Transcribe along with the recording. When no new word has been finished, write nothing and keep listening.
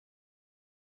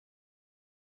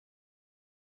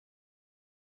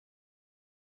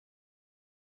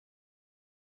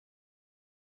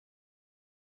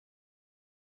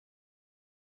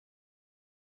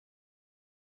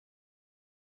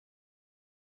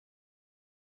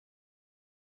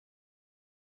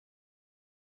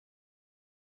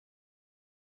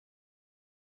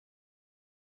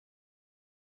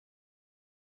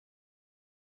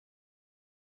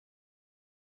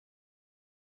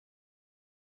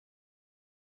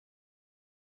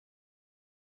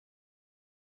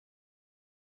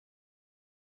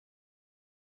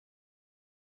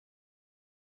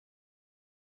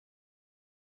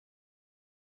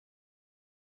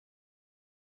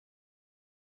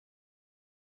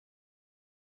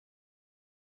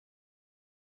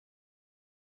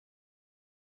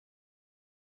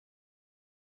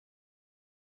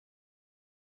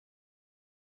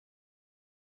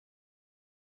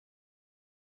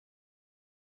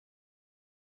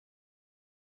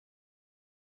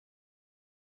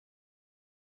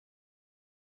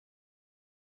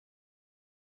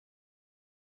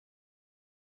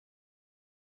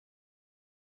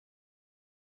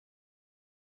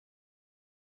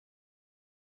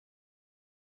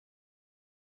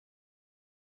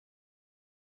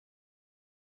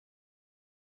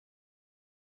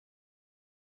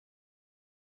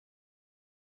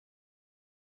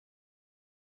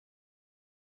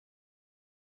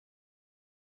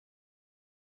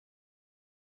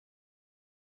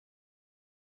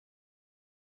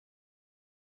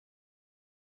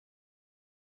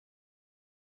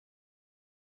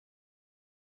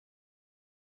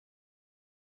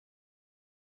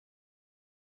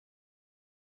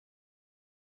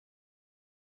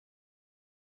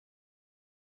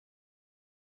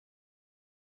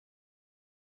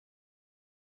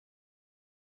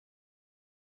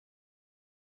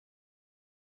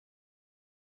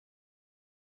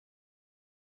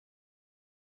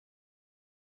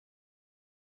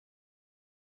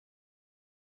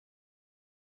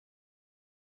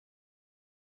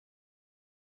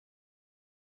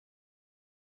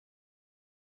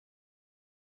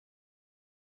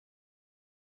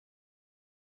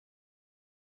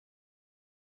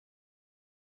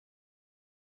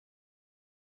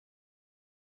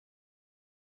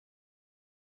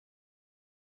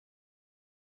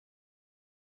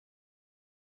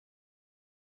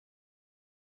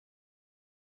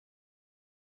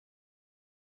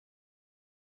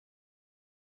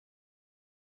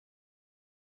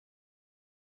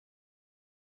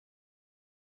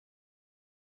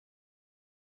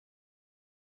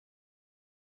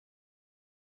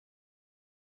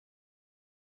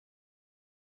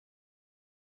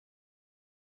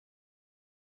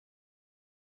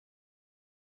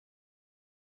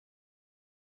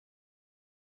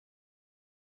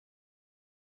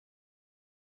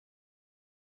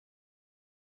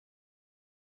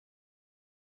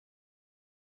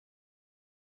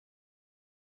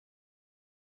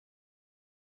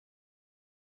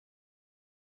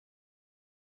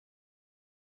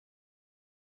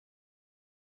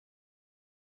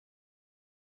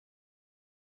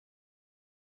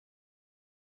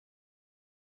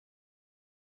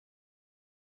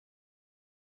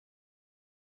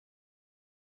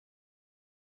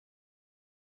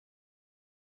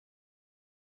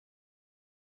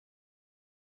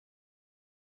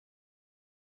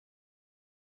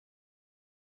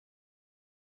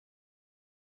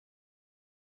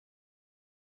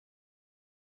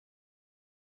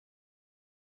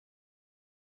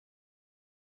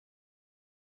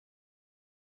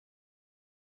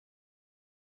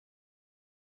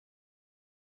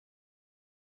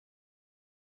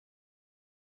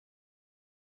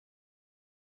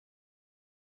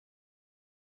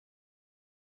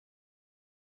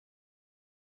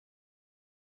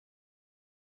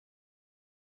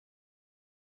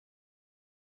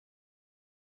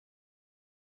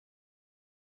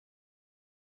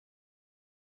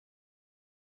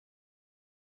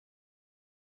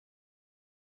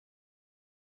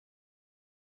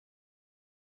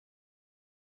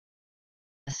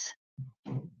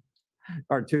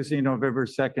our Tuesday, November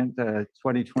 2nd,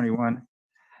 2021.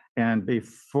 And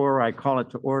before I call it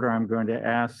to order, I'm going to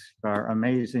ask our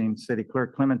amazing City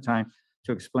Clerk Clementine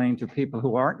to explain to people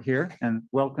who aren't here and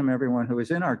welcome everyone who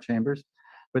is in our chambers,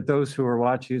 but those who are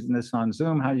watching this on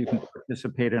Zoom, how you can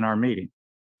participate in our meeting.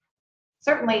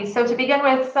 Certainly. So to begin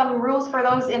with, some rules for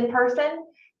those in person.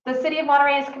 The City of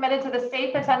Monterey is committed to the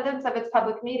safe attendance of its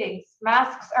public meetings.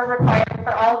 Masks are required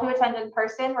for all who attend in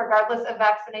person, regardless of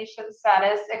vaccination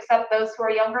status, except those who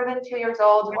are younger than 2 years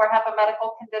old or have a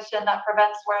medical condition that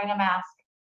prevents wearing a mask.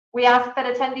 We ask that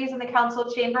attendees in the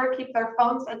council chamber keep their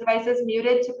phones and devices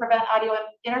muted to prevent audio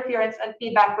interference and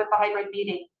feedback with the hybrid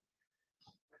meeting.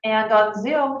 And on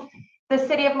Zoom, the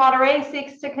City of Monterey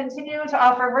seeks to continue to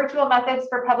offer virtual methods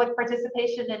for public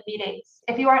participation in meetings.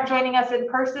 If you aren't joining us in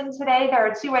person today, there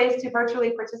are 2 ways to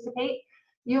virtually participate.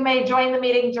 You may join the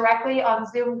meeting directly on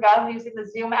Zoom Gov using the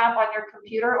Zoom app on your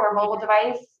computer or mobile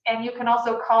device, and you can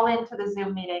also call into the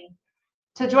Zoom meeting.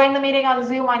 To join the meeting on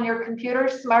Zoom on your computer,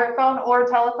 smartphone, or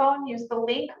telephone, use the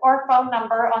link or phone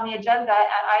number on the agenda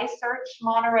at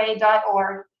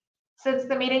isearchmonterey.org. Since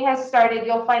the meeting has started,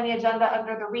 you'll find the agenda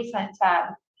under the Recent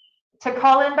tab. To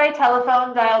call in by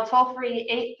telephone, dial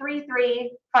toll-free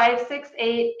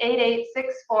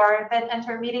 833-568-8864, then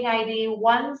enter meeting ID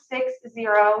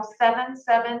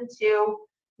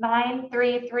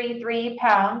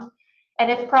 160-772-9333#, and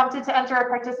if prompted to enter a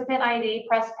participant ID,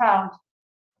 press pound.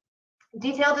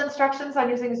 Detailed instructions on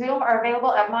using Zoom are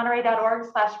available at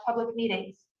monterey.org/public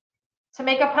meetings. To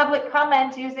make a public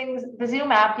comment using the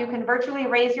Zoom app, you can virtually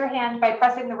raise your hand by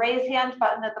pressing the raise hand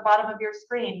button at the bottom of your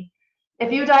screen. If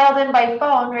you dialed in by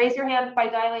phone, raise your hand by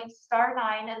dialing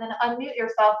 *9 and then unmute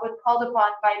yourself when called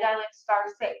upon by dialing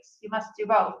 *6. You must do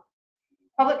both.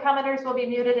 Public commenters will be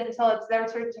muted until it's their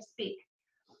turn to speak.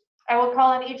 I will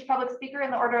call on each public speaker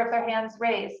in the order of their hands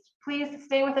raised. Please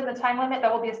stay within the time limit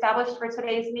that will be established for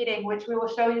today's meeting, which we will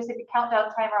show using the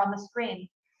countdown timer on the screen.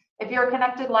 If you're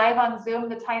connected live on Zoom,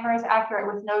 the timer is accurate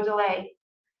with no delay.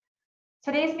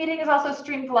 Today's meeting is also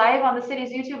streamed live on the city's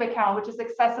YouTube account, which is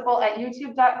accessible at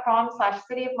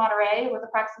youtube.com/City of Monterey with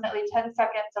approximately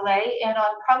 10-second delay, and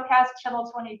on Comcast channel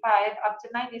 25 up to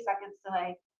 90 seconds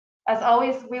delay. As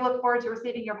always, we look forward to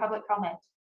receiving your public comment.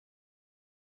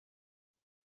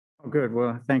 Oh, good.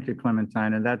 Well, thank you,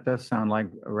 Clementine. And that does sound like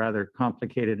rather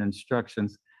complicated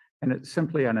instructions. And it's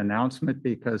simply an announcement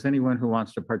because anyone who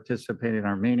wants to participate in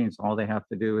our meetings, all they have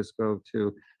to do is go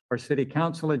to our city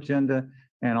council agenda,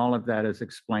 and all of that is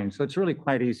explained. So it's really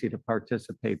quite easy to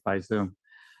participate by Zoom.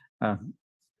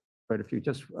 But if you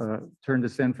just turn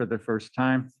this in for the first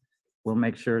time, we'll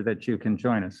make sure that you can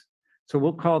join us. So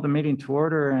we'll call the meeting to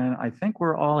order, and I think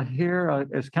we're all here.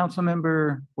 Is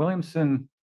Councilmember Williamson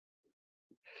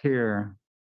here?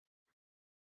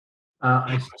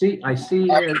 I see his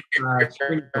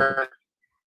screen.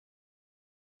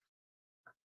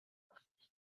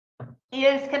 He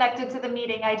is connected to the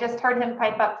meeting. I just heard him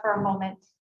pipe up for a moment.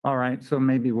 All right, so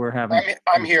maybe we're having.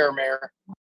 I'm here, Mayor.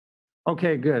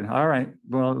 Okay, good. All right.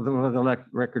 Well, the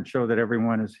record show that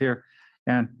everyone is here.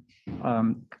 And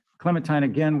Clementine,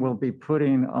 again, will be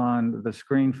putting on the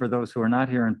screen for those who are not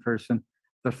here in person,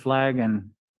 the flag.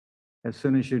 And as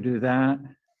soon as you do that,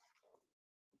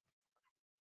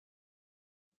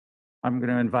 I'm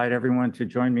going to invite everyone to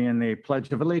join me in the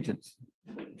Pledge of Allegiance.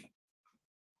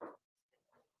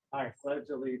 I pledge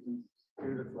allegiance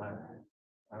to the flag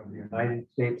of the United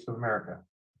States of America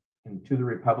and to the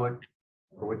republic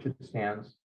for which it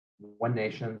stands, one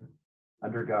nation,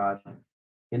 under God,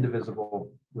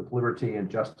 indivisible, with liberty and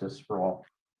justice for all.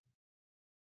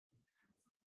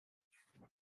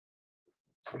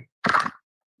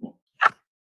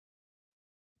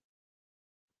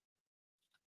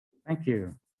 Thank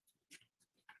you.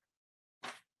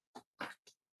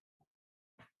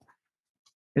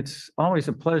 It's always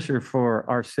a pleasure for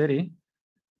our city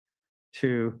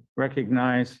to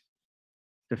recognize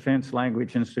Defense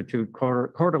Language Institute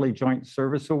Quarterly Joint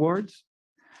Service Awards.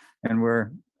 And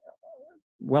we're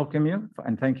welcome you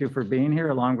and thank you for being here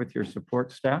along with your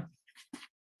support staff.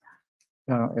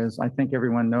 As I think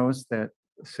everyone knows that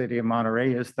the City of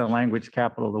Monterey is the language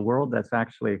capital of the world that's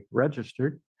actually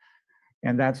registered.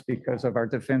 And that's because of our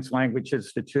Defense Language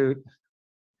Institute,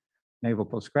 Naval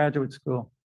Postgraduate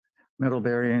School,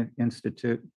 Middlebury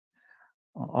Institute,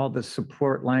 all the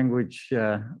support language,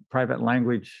 private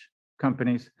language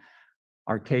companies,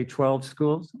 our K-12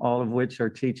 schools, all of which are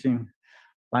teaching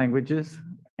languages,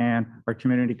 and our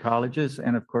community colleges,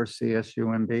 and of course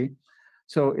CSUMB.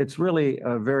 So it's really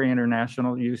very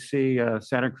international. You see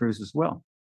Santa Cruz as well.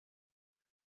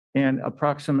 And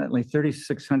approximately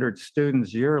 3,600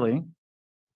 students yearly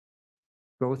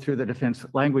go through the Defense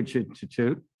Language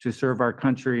Institute to serve our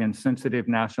country in sensitive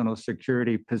national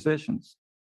security positions.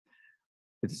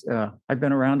 I've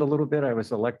been around a little bit. I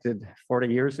was elected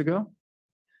 40 years ago,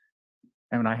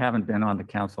 and I haven't been on the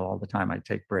council all the time. I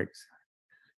take breaks.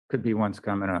 Could be ones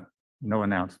coming up. No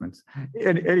announcements.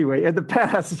 Anyway, in the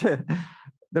past,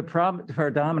 the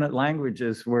predominant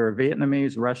languages were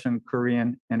Vietnamese, Russian,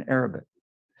 Korean, and Arabic.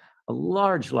 A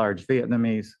large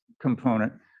Vietnamese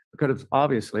component, because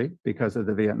obviously because of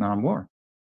the Vietnam War.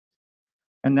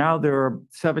 And now there are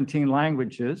 17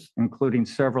 languages, including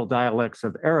several dialects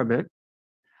of Arabic,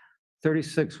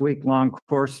 36-week-long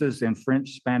courses in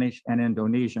French, Spanish, and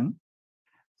Indonesian,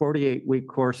 48-week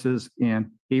courses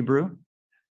in Hebrew,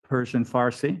 Persian,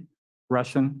 Farsi,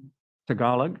 Russian,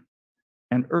 Tagalog,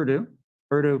 and Urdu.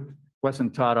 Urdu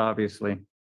wasn't taught, obviously,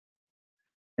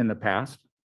 in the past.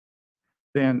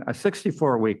 Then a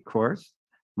 64-week course,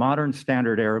 Modern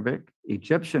Standard Arabic,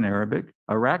 Egyptian Arabic,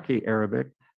 Iraqi Arabic,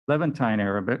 Levantine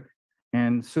Arabic,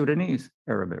 and Sudanese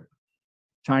Arabic,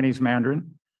 Chinese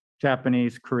Mandarin,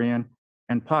 Japanese, Korean,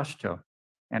 and Pashto.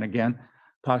 And again,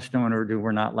 Pashto and Urdu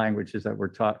were not languages that were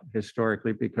taught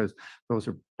historically because those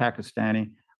are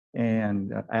Pakistani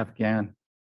and Afghan,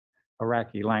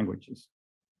 Iraqi languages.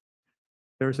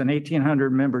 There's an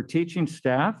 1,800-member teaching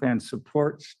staff and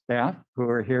support staff who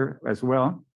are here as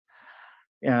well.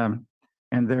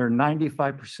 And they're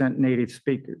 95% native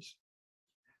speakers.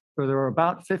 So there are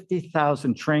about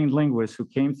 50,000 trained linguists who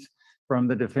came from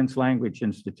the Defense Language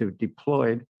Institute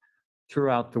deployed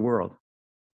throughout the world.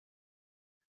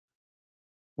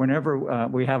 Whenever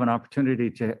we have an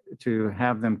opportunity to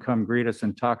have them come greet us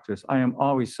and talk to us, I am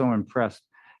always so impressed.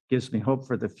 Gives me hope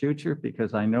for the future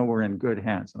because I know we're in good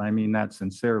hands, and I mean that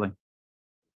sincerely. I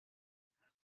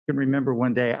can remember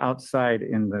one day outside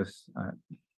in this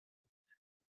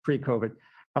pre-COVID,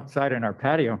 outside in our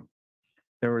patio,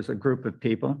 there was a group of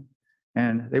people,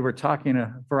 and they were talking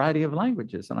a variety of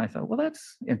languages. And I thought, well,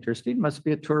 that's interesting. Must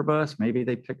be a tour bus. Maybe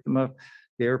they picked them up at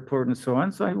the airport and so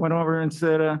on. So I went over and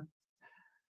said,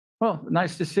 well,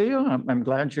 nice to see you. I'm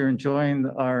glad you're enjoying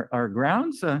our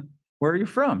grounds. Where are you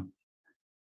from?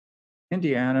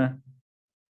 Indiana,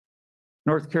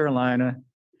 North Carolina,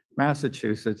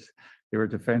 Massachusetts. They were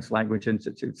Defense Language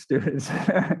Institute students.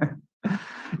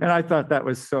 And I thought that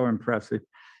was so impressive.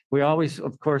 We always,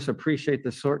 of course, appreciate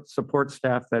the support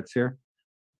staff that's here,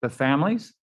 the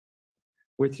families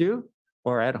with you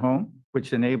or at home,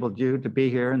 which enabled you to be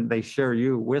here, and they share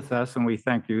you with us, and we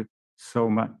thank you so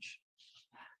much.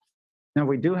 Now,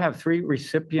 we do have 3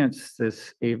 recipients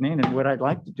this evening, and what I'd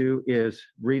like to do is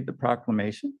read the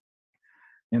proclamation,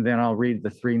 and then I'll read the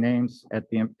 3 names at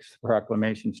the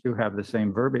proclamations do have the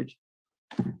same verbiage.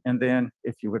 And then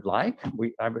if you would like,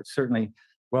 I would certainly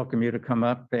welcome you to come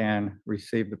up and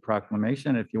receive the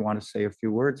proclamation. If you want to say a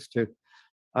few words to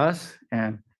us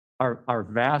and our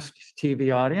vast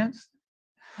TV audience,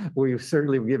 we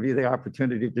certainly will give you the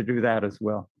opportunity to do that as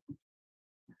well.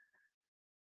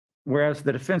 Whereas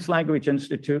the Defense Language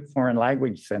Institute Foreign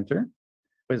Language Center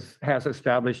has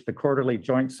established the quarterly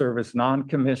Joint Service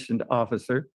Non-Commissioned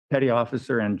Officer, Petty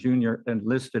Officer, and Junior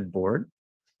Enlisted Board.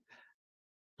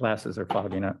 Glasses are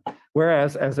fogging up.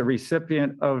 Whereas as a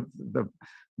recipient of the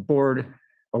board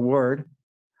award,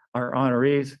 our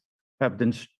honorees have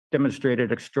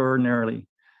demonstrated extraordinarily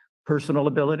personal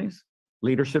abilities,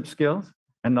 leadership skills,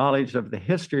 and knowledge of the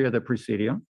history of the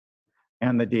Presidium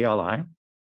and the DLI,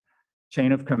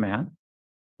 chain of command,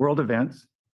 world events,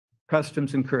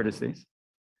 customs and courtesies,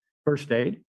 first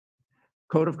aid,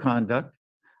 code of conduct,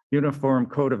 uniform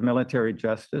code of military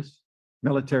justice,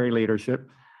 military leadership,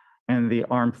 and the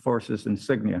armed forces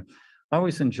insignia. I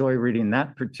always enjoy reading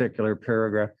that particular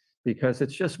paragraph because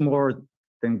it's just more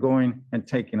than going and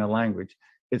taking a language.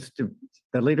 It's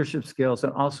the leadership skills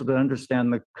and also to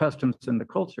understand the customs and the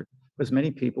culture, because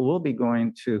many people will be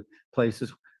going to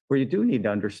places where you do need to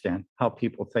understand how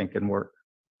people think and work.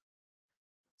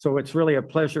 So it's really a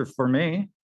pleasure for me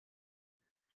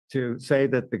to say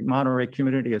that the Monterey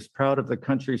community is proud of the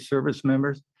country's service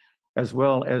members, as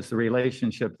well as the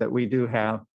relationship that we do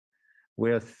have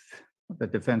with the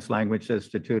Defense Language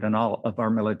Institute and all of our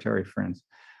military friends.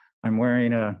 I'm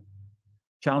wearing a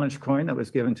challenge coin that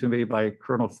was given to me by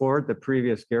Colonel Ford, the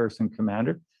previous garrison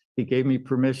commander. He gave me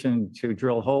permission to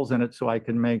drill holes in it so I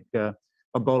can make a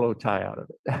bolo tie out of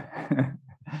it.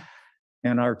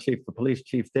 And our chief of police,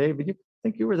 Chief Dave, you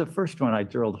think you were the first one I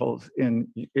drilled holes in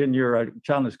your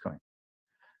challenge coin.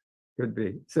 Could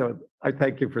be. So I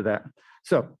thank you for that.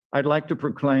 So I'd like to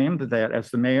proclaim that as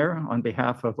the mayor, on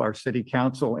behalf of our city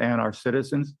council and our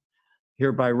citizens,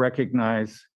 hereby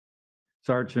recognize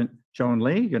Sergeant Joan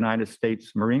Lee, United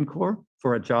States Marine Corps,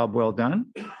 for a job well done.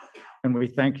 And we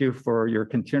thank you for your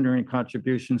continuing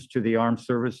contributions to the armed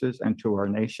services and to our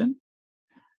nation,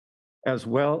 as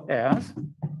well as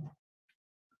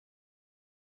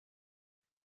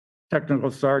Technical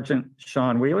Sergeant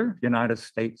Sean Wheeler, United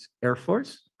States Air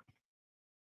Force.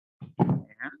 And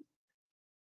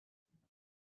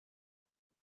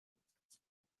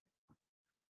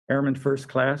Airman First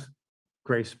Class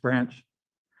Grace Branch,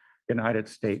 United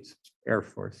States Air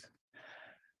Force.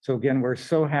 So again, we're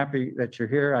so happy that you're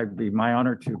here. It'd be my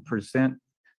honor to present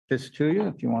this to you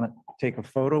if you want to take a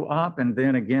photo op. And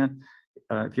then again,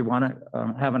 if you want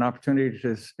to have an opportunity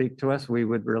to speak to us, we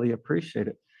would really appreciate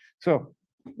it. So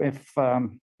if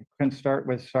we can start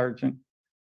with Sergeant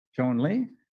Joan Lee.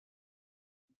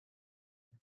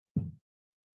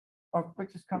 Or we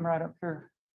just come right up here.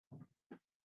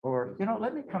 Or, you know,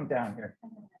 let me come down here.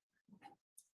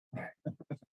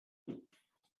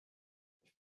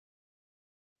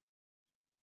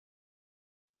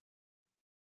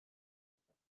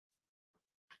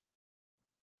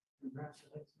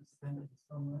 Congratulations, thank you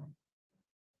so much.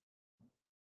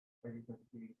 Are you going to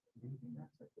be leaving us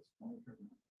at this point? Or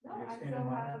No, you're I staying still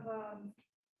in have Miami?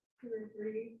 2 or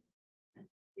 3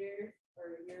 years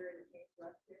or a year and a change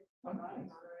left here. Oh, I'm not in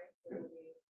nice. Monterey, so it'll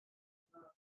be,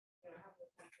 have the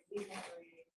time to leave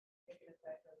Monterey, taking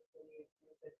effect on the city.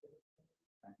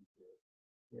 Thank you.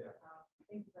 Yeah.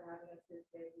 Thank you for having us here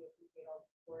today. We appreciate all the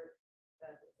support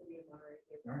that the city of Monterey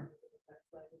gives Sure. us with the tax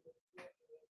levy of the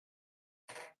community.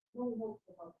 We'll hope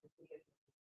to help the city.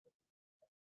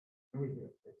 We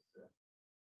do.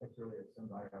 It's really a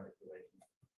symbiotic relationship.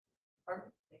 All right.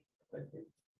 Thank you.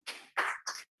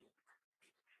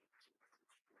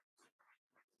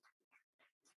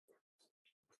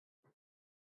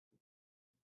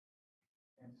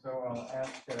 And so I'll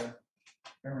ask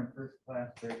Airman First Class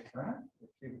Grace Branch if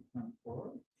she would come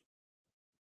forward.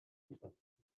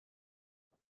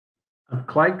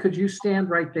 Clyde, could you stand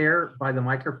right there by the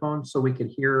microphone so we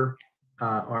could hear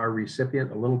our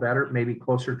recipient a little better, maybe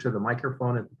closer to the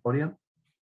microphone at the podium?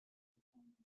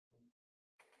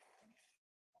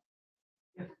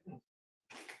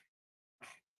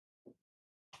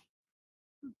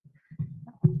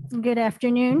 Good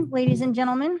afternoon, ladies and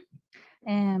gentlemen.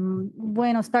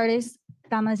 Buenos tardes,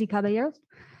 damas y caballeros.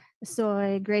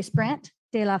 Soy Grace Brandt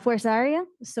de la Fuerza Aérea.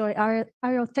 Soy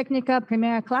aerotécnica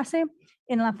primera clase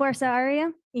en la Fuerza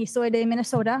Aérea y soy de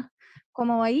Minnesota.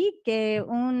 Como ahí que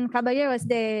un caballero es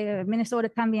de Minnesota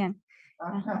también.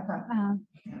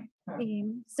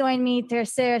 Y soy en mi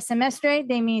tercer semestre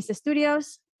de mis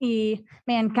estudios y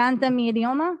me encanta mi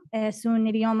idioma. Es un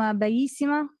idioma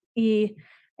bellísimo y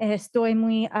estoy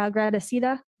muy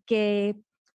agradecida que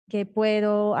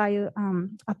puedo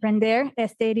aprender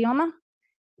este idioma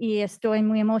y estoy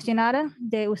muy emocionada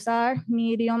de usar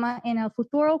mi idioma en el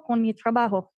futuro con mi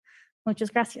trabajo.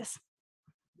 Muchas gracias.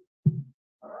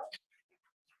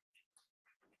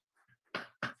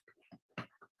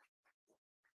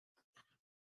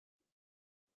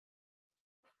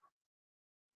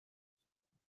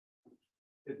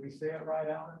 Did we say it right,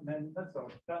 Alan? Mendoza?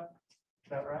 Is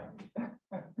that right?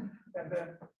 And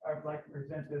then I'd like to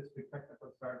present this to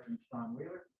Technical Sergeant Sean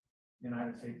Wheeler,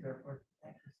 United States Air Force.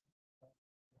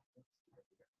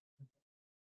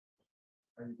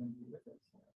 Are you going to be with us?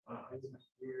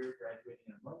 We're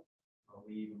graduating in a month. I'll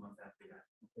leave a month after that.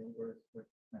 Okay,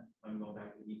 I'm going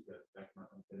back to the East Coast, back to my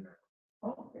home state of America.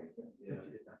 oh, okay. Good. Yeah.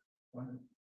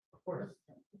 Of course.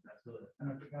 Absolutely.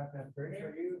 And I forgot that. Are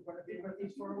you going to be with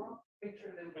these for a while?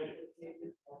 Picture them.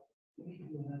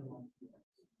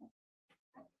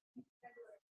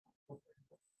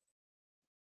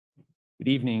 Good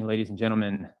evening, ladies and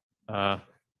gentlemen.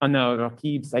 أنا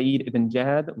رقيب سعيد ابن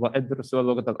جاد وأدرس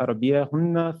اللغة العربية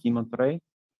هنا في مونتري.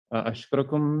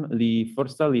 أشكركم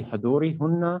لفرصة لحضوري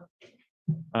هنا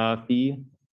في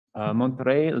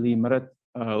مونتري لمرة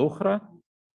أخرى.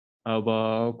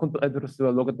 وكنت أدرس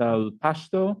اللغة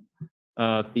الباشتو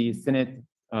في سنة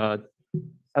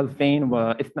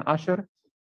 2012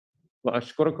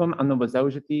 وأشكركم أنا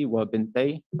وزوجتي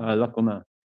وبنتي لكما.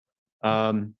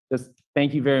 Just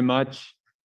thank you very much.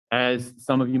 As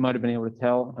some of you might have been able to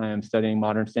tell, I am studying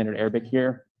Modern Standard Arabic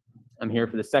here. I'm here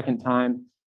for the second time,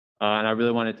 and I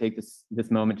really want to take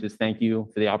this moment to just thank you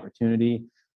for the opportunity.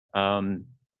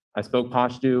 I spoke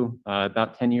Pashto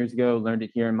about 10 years ago, learned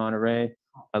it here in Monterey.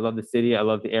 I love the city, I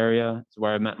love the area. It's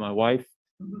where I met my wife,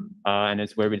 and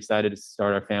it's where we decided to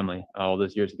start our family all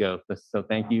those years ago. So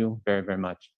thank you very, very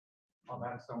much. Oh,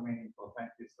 that's so meaningful.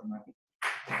 Thank you so much.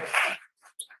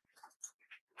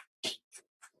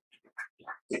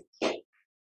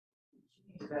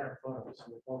 Better photos.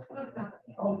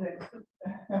 Okay.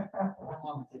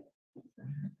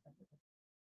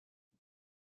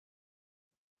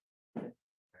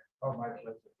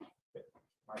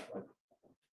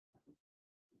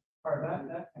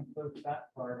 concludes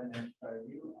that part, and if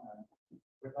you,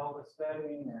 with all the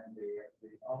studying and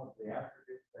all of the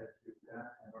attributes that you've done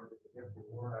in order to get the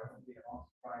award, I wouldn't be at all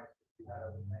surprised if you had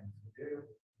other things to do.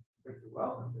 But you're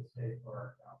welcome to stay for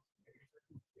our council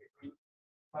meeting.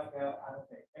 But I don't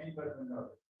think anybody would know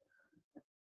this.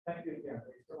 Thank you again.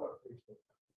 We so appreciate it.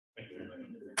 Thank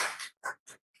you.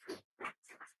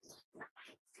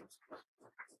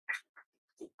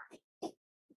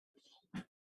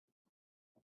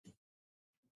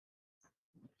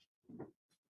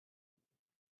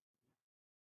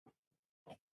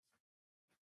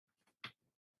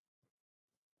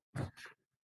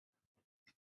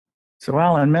 So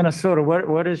Alan, Minnesota,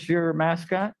 what is your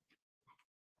mascot?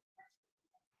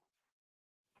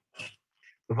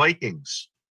 The Vikings.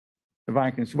 The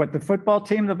Vikings. What, the football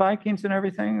team, the Vikings and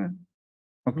everything?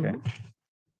 Okay.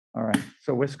 All right.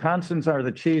 So Wisconsin's are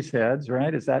the cheeseheads,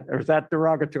 right? Is that, or is that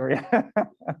derogatory?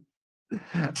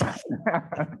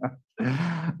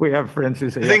 We have friends who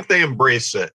say, I think they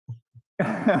embrace it.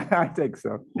 I think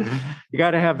so. You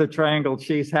got to have the triangle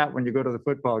cheese hat when you go to the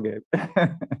football game.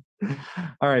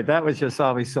 All right, that was just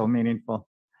always so meaningful.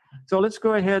 So let's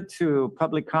go ahead to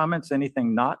public comments,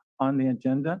 anything not on the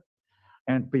agenda.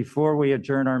 And before we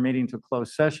adjourn our meeting to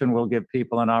closed session, we'll give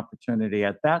people an opportunity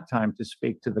at that time to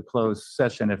speak to the closed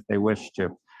session if they wish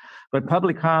to. But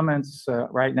public comments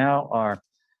right now are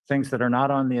things that are not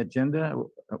on the agenda,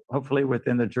 hopefully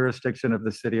within the jurisdiction of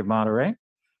the city of Monterey.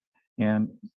 And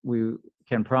we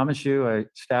can promise you a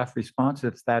staff response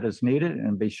if that is needed,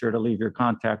 and be sure to leave your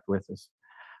contact with us.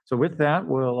 So with that,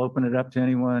 we'll open it up to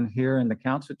anyone here in the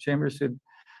council chambers who'd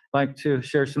like to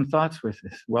share some thoughts with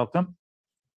us. Welcome.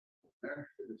 Good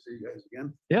to see you guys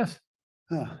again. Yes.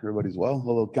 Everybody's well.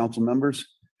 Hello, council members.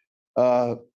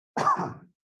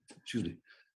 Excuse me.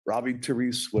 Robbie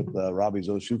Therese with Robbie's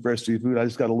Ocean Fresh Seafood. I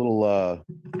just got a little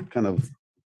kind of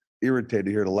irritated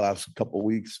here the last couple of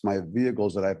weeks. My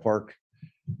vehicles that I park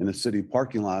in the city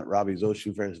parking lot, Robbie's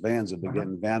Ocean Fresh vans, have been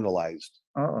getting vandalized.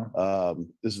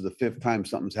 This is the 5th time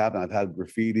something's happened. I've had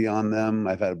graffiti on them.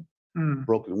 I've had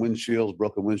broken windshields,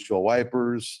 broken windshield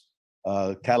wipers,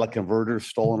 catalytic converters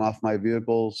stolen off my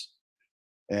vehicles.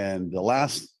 And the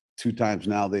last 2 times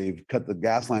now, they've cut the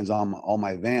gas lines on all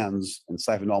my vans and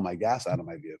siphoned all my gas out of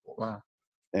my vehicles. Wow.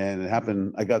 And it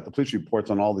happened, I got the police reports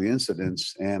on all the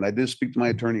incidents, and I did speak to my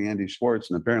attorney, Andy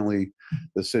Schwartz, and apparently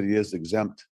the city is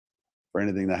exempt for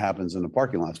anything that happens in the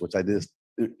parking lots, which I just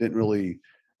didn't really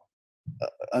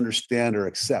understand or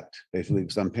accept, basically,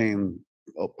 because I'm paying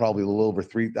probably a little over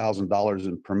 $3,000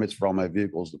 in permits for all my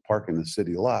vehicles to park in the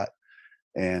city lot.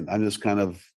 And I'm just kind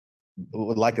of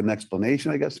would like an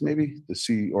explanation, I guess, maybe to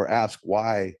see or ask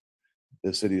why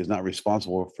the city is not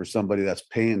responsible for somebody that's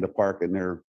paying to park in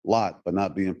their lot but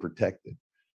not being protected.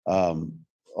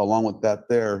 Along with that,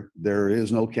 there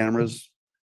is no cameras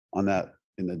on that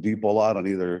in the depot lot on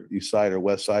either east side or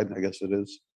west side, I guess it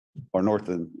is, or north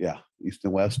and east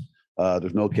and west.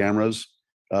 There's no cameras.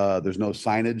 There's no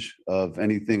signage of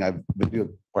anything. I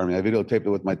videotaped it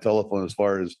with my telephone as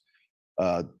far as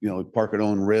park at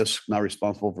own risk, not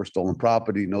responsible for stolen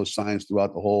property, no signs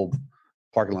throughout the whole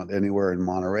parking lot anywhere in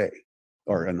Monterey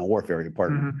or in the wharf area,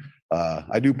 pardon me.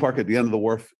 I do park at the end of the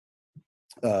wharf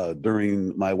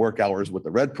during my work hours with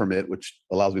the red permit, which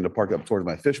allows me to park up towards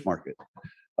my fish market.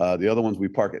 The other ones we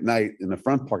park at night in the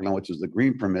front parking lot, which is the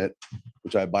green permit,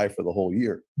 which I buy for the whole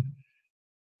year.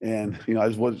 And, I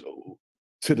just was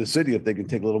to the city if they can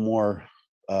take a little more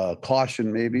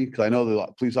caution maybe, because I know the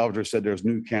police officer said there's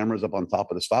new cameras up on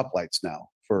top of the stoplights now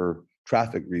for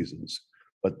traffic reasons,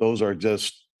 but those are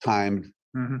just timed.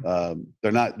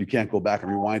 They're not, you can't go back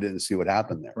and rewind it and see what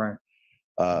happened there.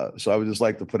 Right. So I would just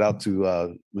like to put out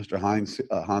to Mr.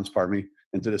 Hans, pardon me,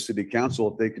 and to the city council,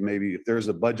 if they can maybe, if there's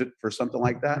a budget for something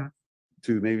like that,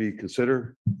 to maybe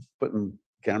consider putting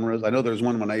cameras. I know there's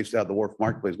one when I used to have the Wharf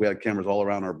Marketplace, we had cameras all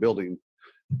around our building.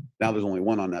 Now there's only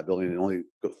one on that building, and it only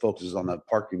focuses on that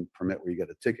parking permit where you get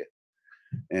a ticket.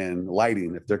 And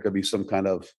lighting, if there could be some kind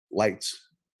of lights.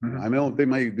 I know they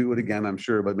might do it again, I'm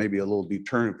sure, but maybe a little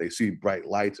deterrent. If they see bright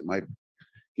lights, it might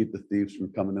keep the thieves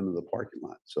from coming into the parking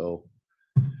lot. So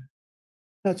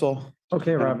that's all.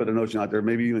 Okay, Rob, Rob. put a notion out there,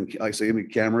 maybe even, like I say, maybe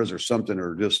cameras or something,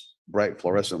 or just bright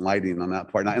fluorescent lighting on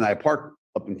that part. And I park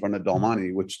up in front of Del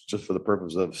Monte, which just for the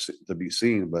purpose of to be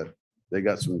seen, but they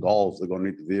got some galls to go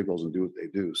underneath the vehicles and do what they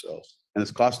do. So, and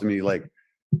it's costing me like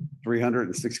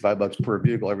 $365 per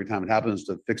vehicle every time it happens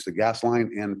to fix the gas line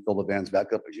and fill the vans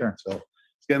back up again. Sure. So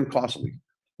it's getting costly.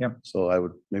 Yep. So I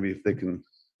would maybe if they can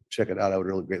check it out, I would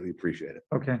really greatly appreciate it.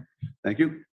 Okay. Thank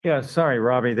you. Yeah, sorry,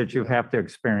 Robbie, that you have to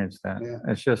experience that. Yeah.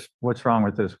 It's just what's wrong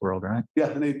with this world, right?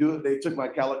 Yeah, and they do it. They took my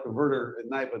catalytic converter at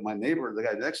night, but my neighbor, the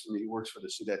guy next to me, he works for the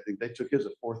city. I think they took his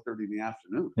at 4:30 in the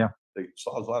afternoon. Yeah. They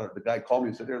saw a lot of, the guy called me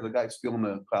and said, there's a guy stealing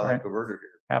the catalytic Right. converter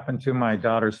here. Happened to my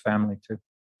daughter's family too.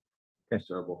 It's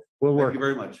terrible. We'll Thank work, you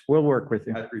very much. we'll work with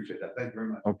you. I appreciate that. Thank you very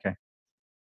much. Okay.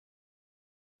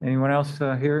 Anyone else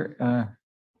here?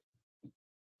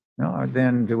 No,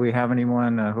 then do we have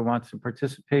anyone who wants to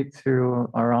participate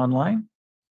through our online?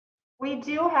 We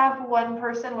do have one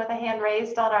person with a hand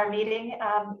raised on our meeting,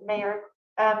 Mayor.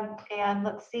 And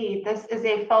let's see, this is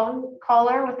a phone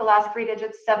caller with the last three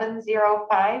digits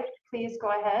 705. Please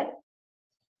go ahead.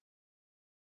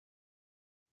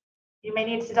 You may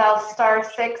need to dial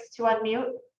 *6 to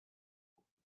unmute.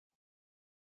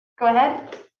 Go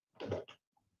ahead.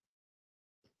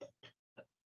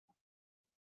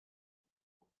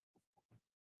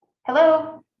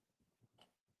 Hello?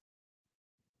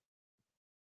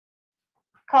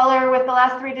 Caller with the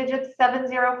last three digits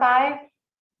 705.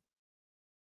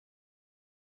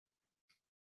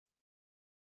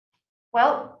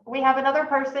 Well, we have another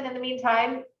person in the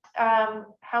meantime. How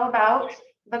about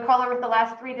the caller with the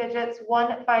last three digits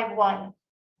 151?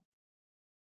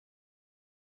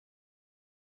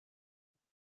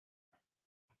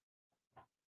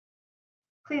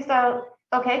 Please dial.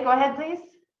 Okay, go ahead, please.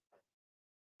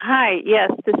 Hi,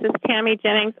 yes, this is Tammy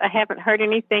Jennings. I haven't heard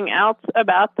anything else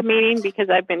about the meeting because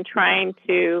I've been trying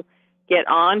to get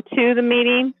on to the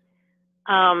meeting.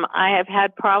 I have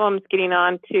had problems getting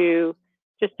on to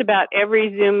just about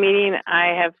every Zoom meeting.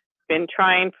 I have been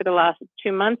trying for the last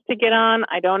 2 months to get on.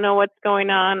 I don't know what's going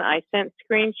on. I sent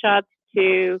screenshots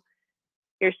to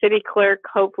your city clerk.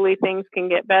 Hopefully things can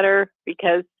get better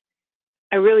because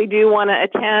I really do want to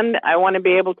attend. I want to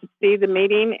be able to see the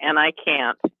meeting and I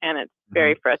can't, and it's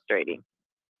very frustrating.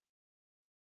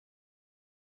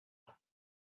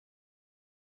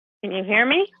 Can you hear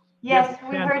me? Yes,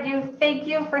 Yes, we Jen. heard you. Thank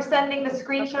you for sending the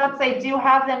screenshots. I do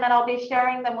have them and I'll be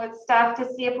sharing them with staff to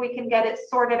see if we can get it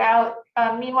sorted out.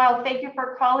 Meanwhile, thank you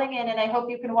for calling in and I hope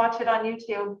you can watch it on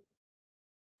YouTube.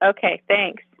 Okay,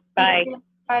 thanks. Bye. Thank you.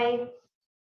 Bye.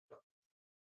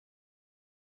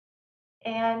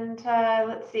 And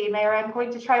let's see, Mayor, I'm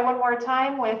going to try one more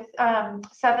time with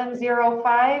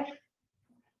 705.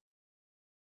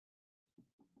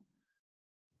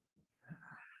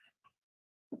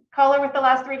 Caller with the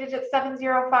last three digits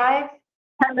 705.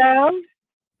 Hello?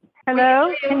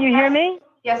 Hello? Can you hear Yes. me?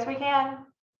 Yes, we can.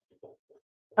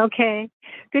 Okay.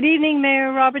 Good evening,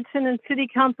 Mayor Robertson and City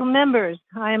Council members.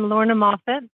 I am Lorna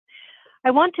Moffett.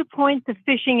 I want to point the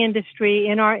fishing industry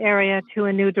in our area to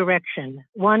a new direction,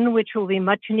 one which will be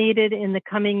much needed in the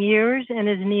coming years and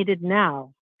is needed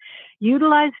now.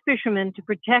 Utilize fishermen to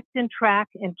protect and track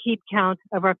and keep count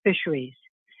of our fisheries.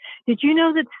 Did you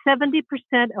know that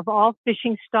 70% of all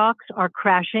fishing stocks are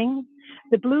crashing?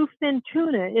 The bluefin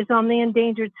tuna is on the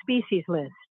endangered species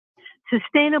list.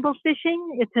 Sustainable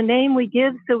fishing, it's a name we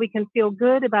give so we can feel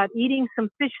good about eating some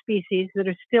fish species that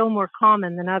are still more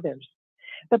common than others.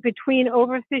 But between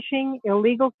overfishing,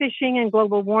 illegal fishing, and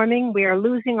global warming, we are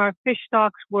losing our fish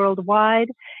stocks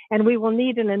worldwide, and we will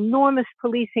need an enormous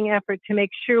policing effort to make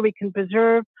sure we can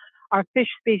preserve our fish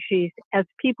species as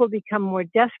people become more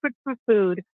desperate for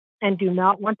food and do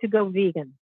not want to go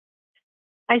vegan.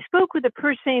 I spoke with a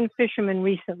purse seine fisherman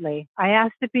recently. I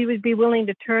asked if he would be willing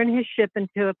to turn his ship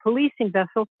into a policing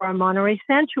vessel for our Monterey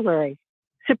sanctuary.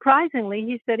 Surprisingly,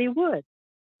 he said he would.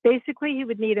 Basically, he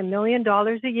would need $1 million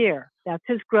a year. That's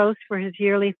his gross for his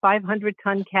yearly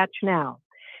 500-ton catch now.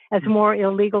 As more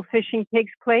illegal fishing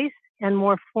takes place and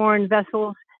more foreign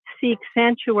vessels seek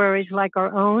sanctuaries like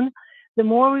our own, the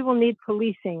more we will need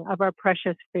policing of our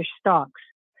precious fish stocks.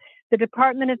 The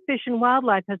Department of Fish and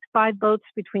Wildlife has 5 boats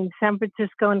between San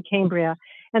Francisco and Cambria,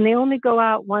 and they only go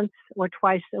out once or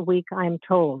twice a week, I am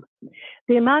told.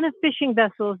 The amount of fishing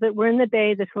vessels that were in the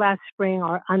bay this last spring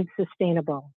are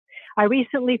unsustainable. I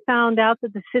recently found out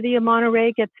that the city of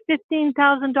Monterey gets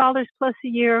 $15,000 plus a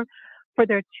year for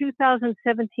their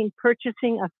 2017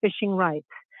 purchasing of fishing rights.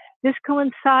 This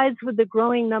coincides with the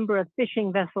growing number of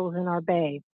fishing vessels in our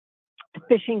bay,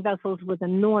 fishing vessels with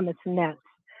enormous nets.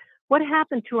 What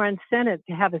happened to our incentive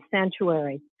to have a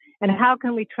sanctuary? And how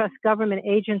can we trust government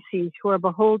agencies who are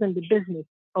beholden to business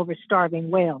over starving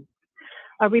whales?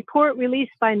 A report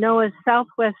released by NOAA's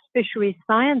Southwest Fisheries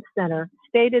Science Center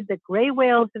stated that gray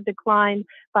whales have declined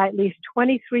by at least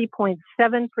 23.7%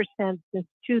 since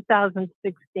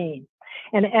 2016.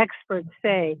 And experts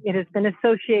say it has been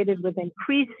associated with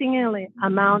increasing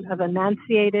amount of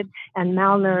emaciated and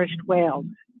malnourished whales.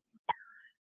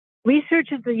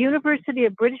 Researchers at the University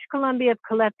of British Columbia have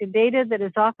collected data that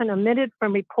is often omitted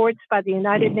from reports by the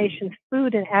United Nations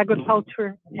Food and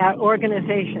Agriculture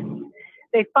Organization.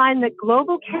 They find that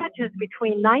global catches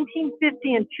between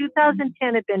 1950 and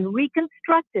 2010 have been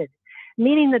reconstructed,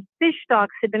 meaning that fish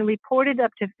stocks have been reported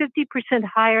up to 50%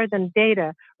 higher than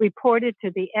data reported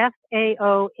to the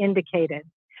FAO indicated.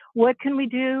 What can we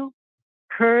do?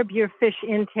 Curb your fish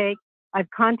intake. I've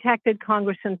contacted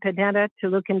Congressman Panetta to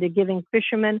look into giving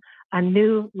fishermen a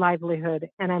new livelihood,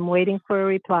 and I'm waiting for a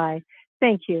reply.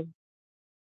 Thank you.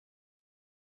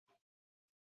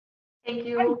 Thank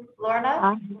you,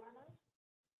 Lorna.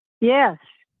 Yes.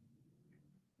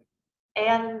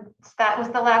 And that was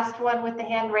the last one with the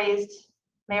hand raised,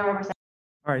 Mayor Roberson.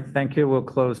 All right, thank you. We'll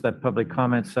close that public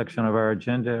comment section of our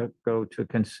agenda, go to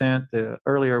consent.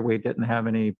 Earlier, we didn't have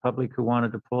any public who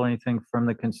wanted to pull anything from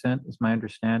the consent, is my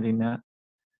understanding that.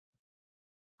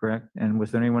 Correct? And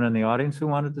was there anyone in the audience who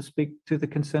wanted to speak to the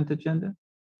consent agenda?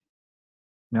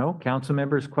 No? Council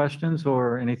members, questions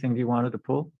or anything you wanted to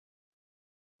pull?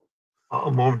 I'll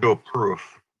move to approve.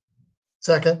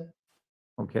 Second.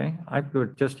 Okay, I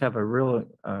would just have a real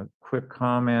quick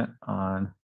comment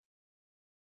on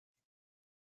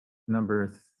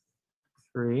number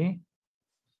 3.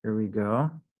 Here we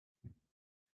go.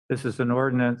 This is an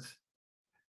ordinance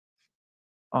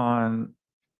on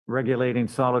regulating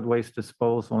solid waste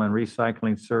disposal and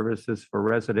recycling services for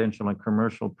residential and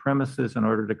commercial premises in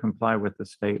order to comply with the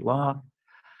state law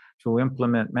to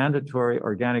implement mandatory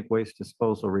organic waste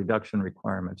disposal reduction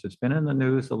requirements. It's been in the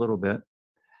news a little bit.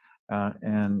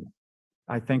 And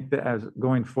I think that as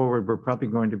going forward, we're probably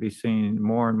going to be seeing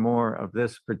more and more of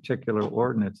this particular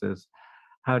ordinances.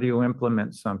 How do you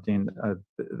implement something?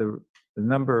 The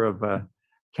number of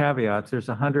caveats, there's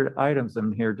 100 items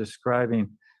in here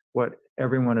describing what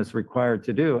everyone is required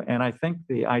to do. And I think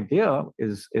the idea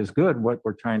is good, what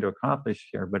we're trying to accomplish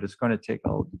here, but it's going to take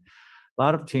a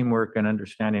lot of teamwork and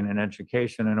understanding and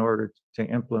education in order to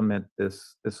implement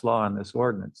this law and this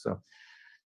ordinance.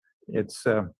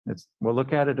 So we'll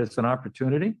look at it as an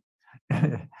opportunity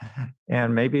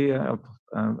and maybe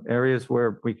areas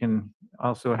where we can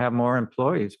also have more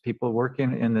employees, people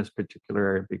working in this particular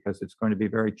area, because it's going to be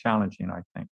very challenging, I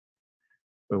think.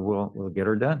 But we'll get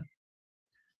her done.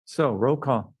 So roll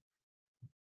call.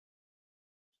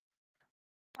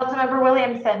 Councilmember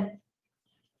Williamson,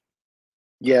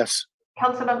 Yes.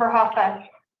 Councilmember Hoffa,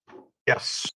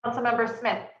 Yes. Councilmember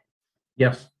Smith,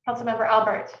 Yes. Councilmember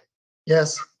Albert,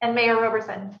 Yes. and Mayor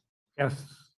Roberson. Yes,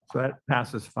 so that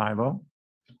passes 5-0.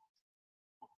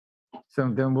 So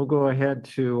then we'll go ahead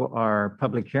to our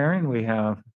public hearing. We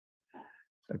have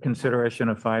a consideration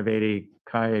of 580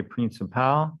 Calle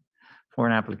Principal for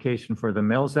an application for the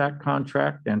Mills Act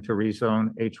contract and to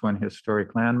rezone H1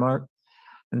 Historic Landmark.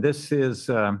 And this has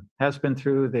been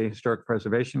through the Historic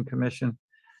Preservation Commission,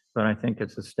 but I think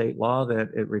it's a state law that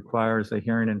it requires a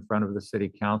hearing in front of the City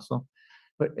Council.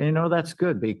 But that's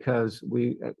good because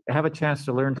we have a chance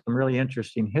to learn some really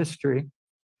interesting history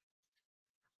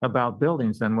about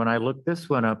buildings. And when I looked this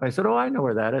one up, I said, oh, I know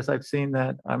where that is. I've seen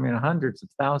that, hundreds of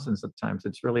thousands of times.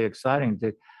 It's really exciting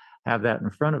to have that in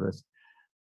front of us.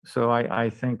 So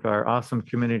I think our awesome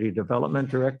Community Development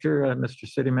Director, Mr.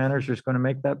 City Manager, is going to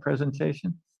make that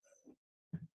presentation.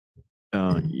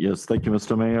 Yes, thank you,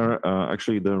 Mr. Mayor.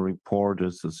 Actually, the report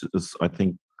is I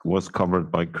think, was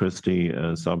covered by Christy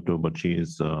Sabdo, but she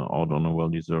is out on a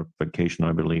well-deserved vacation,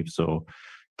 I believe. So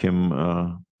Kim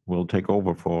will take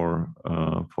over for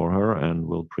her and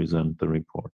will present the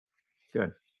report.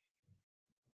 Good.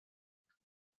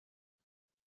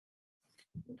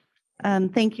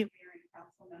 Thank you, Mayor and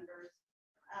council members.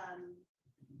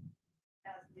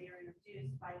 As Mayor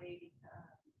introduced, 580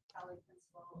 Calle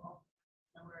Principal,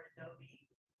 Adobe.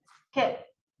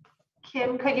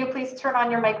 Kim, could you please turn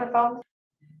on your microphone?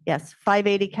 Yes,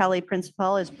 580 Calle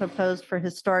Principal is proposed for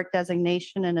historic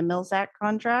designation in a Mills Act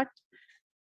contract.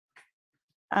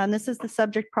 This is the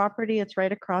subject property. It's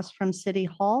right across from City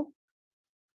Hall.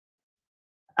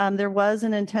 There was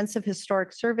an intensive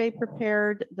historic survey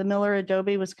prepared. The Miller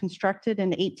adobe was constructed in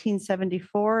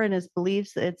 1874 and is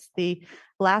believed it's the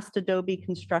last adobe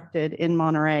constructed in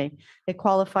Monterey. It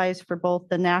qualifies for both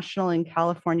the National and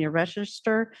California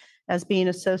Register as being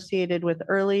associated with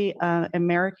early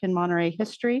American Monterey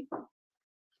history.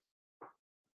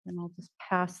 And I'll just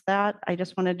pass that. I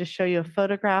just wanted to show you a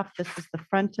photograph. This is the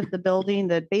front of the building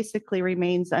that basically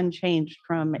remains unchanged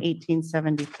from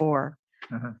 1874.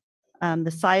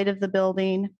 The side of the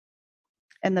building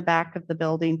and the back of the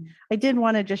building. I did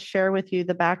want to just share with you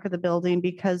the back of the building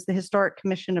because the Historic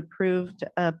Commission approved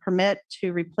a permit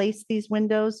to replace these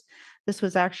windows. This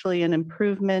was actually an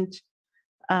improvement.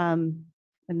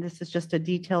 And this is just a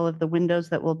detail of the windows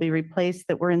that will be replaced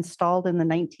that were installed in the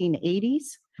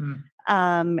 1980s.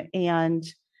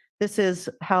 And this is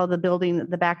how the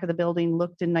back of the building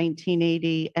looked in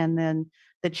 1980, and then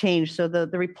the change. So the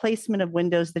replacement of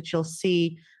windows that you'll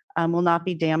see will not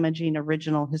be damaging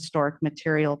original historic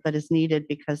material, but is needed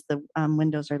because the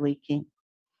windows are leaking.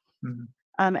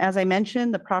 As I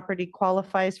mentioned, the property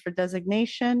qualifies for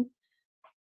designation,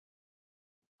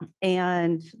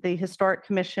 and the Historic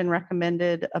Commission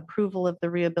recommended approval of the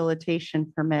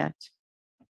rehabilitation permit.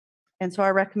 And so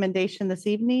our recommendation this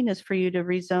evening is for you to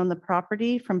rezone the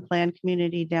property from Planned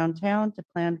Community Downtown to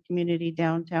Planned Community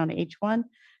Downtown H1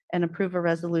 and approve a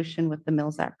resolution with the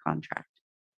Mills Act contract.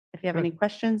 If you have any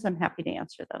questions, I'm happy to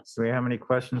answer those. Do we have any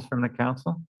questions from the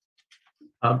council?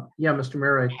 Yeah, Mr.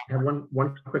 Mayor, I have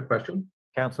one quick question.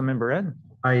 Councilmember Ed?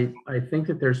 I think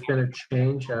that there's been a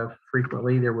change.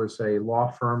 Frequently, there was a law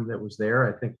firm that was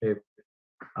there. I think they've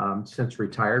since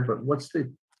retired, but what's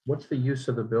the use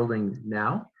of the building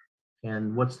now?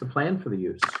 And what's the plan for the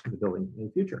use of the building in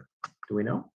the future? Do we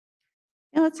know?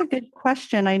 Yeah, that's a good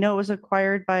question. I know it was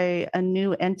acquired by a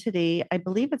new entity. I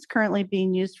believe it's currently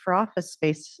being used for office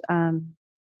space,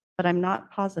 but I'm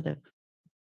not positive.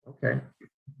 Okay,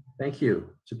 thank you.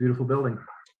 It's a beautiful building.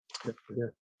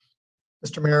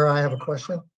 Mr. Mayor, I have a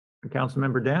question.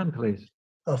 Councilmember Dan, please.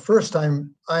 First,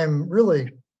 I'm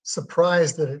really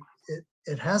surprised that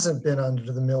it hasn't been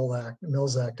under the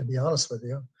Mills Act, to be honest with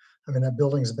you. I mean, that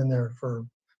building's been there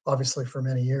obviously for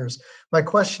many years. My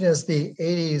question is the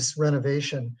 80s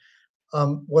renovation.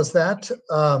 Was that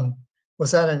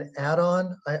an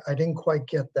add-on? I didn't quite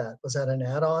get that. Was that an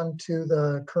add-on to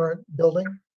the current building?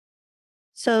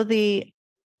 So the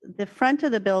front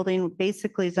of the building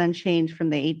basically is unchanged from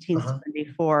the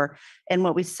 1874. And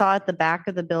what we saw at the back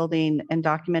of the building and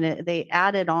documented, they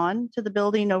added on to the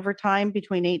building over time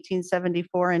between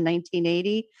 1874 and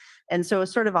 1980. And so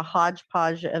it's sort of a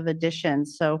hodgepodge of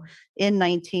additions. So in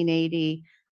 1980,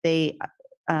 they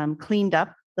cleaned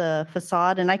up the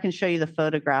facade, and I can show you the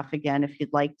photograph again if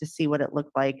you'd like to see what it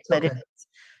looked like. But okay. It's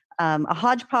a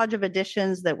hodgepodge of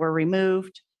additions that were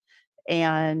removed.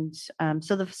 And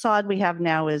so the facade we have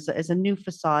now is a new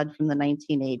facade from the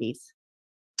 1980s.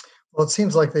 Well, it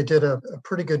seems like they did a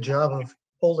pretty good job of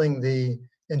holding the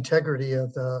integrity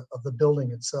of the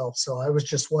building itself. So I was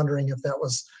just wondering if that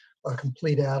was a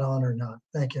complete add-on or not.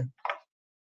 Thank you.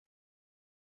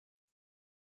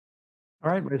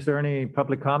 All right, is there any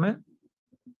public comment?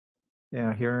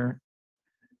 Yeah, here.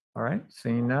 All right,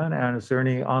 seeing none. And is there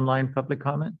any online public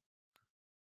comment?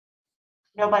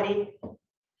 Nobody.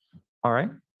 All right,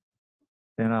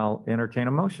 then I'll entertain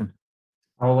a motion.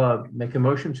 I'll make a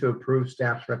motion to approve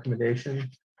staff's recommendation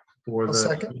for the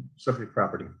second. subject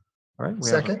property. All right, we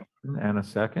have a Second. motion and a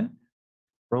second.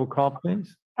 Roll call,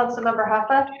 please. Councilmember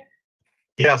Hoffa,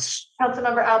 Yes.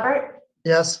 Councilmember Albert,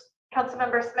 Yes.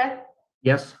 Councilmember Smith,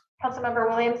 Yes. Councilmember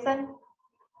Williamson,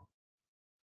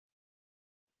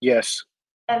 Yes.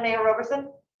 and Mayor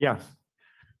Robertson. Yes.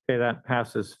 Okay, that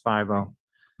passes 5-0.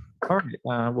 All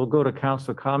right, we'll go to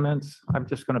council comments. I'm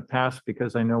just going to pass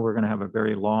because I know we're going to have a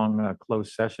very long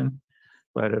closed session.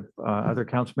 But if other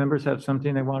council members have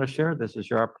something they want to share, this is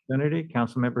your opportunity.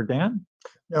 Councilmember Dan?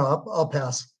 No, I'll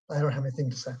pass. I don't have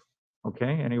anything to say.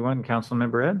 Okay, anyone?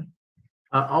 Councilmember Ed?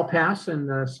 I'll pass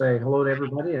and say hello to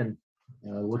everybody and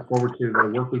look forward to the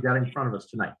work we've got in front of us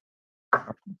tonight.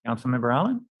 Councilmember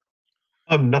Allen?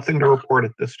 Nothing to report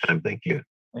at this time. Thank you.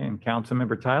 And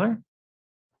Councilmember Tyler?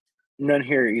 None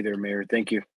here either, Mayor.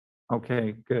 Thank you.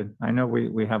 Okay, good. I know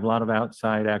we have a lot of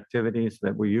outside activities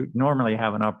that we normally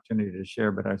have an opportunity to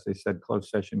share, but as I said, closed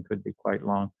session could be quite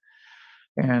long.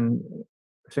 And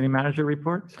city manager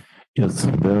reports? Yes,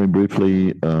 very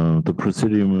briefly, the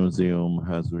Presidium Museum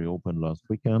has reopened last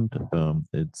weekend.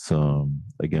 It's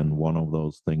again one of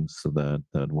those things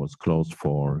that was closed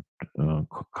for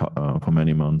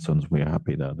many months, and we are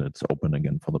happy that it's open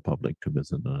again for the public to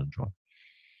visit and enjoy.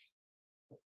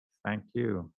 Thank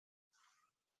you.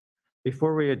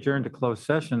 Before we adjourn to closed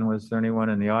session, was there anyone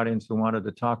in the audience who wanted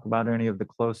to talk about any of the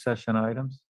closed session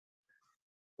items?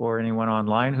 Or anyone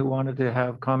online who wanted to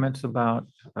have comments about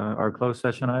our closed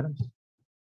session items?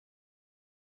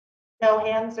 No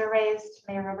hands are raised,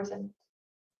 Mayor Robertson.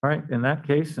 All right, in that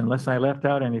case, unless I left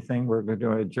out anything, we're going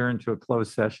to adjourn to a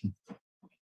closed session.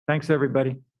 Thanks,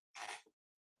 everybody.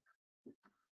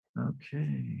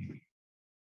 Okay.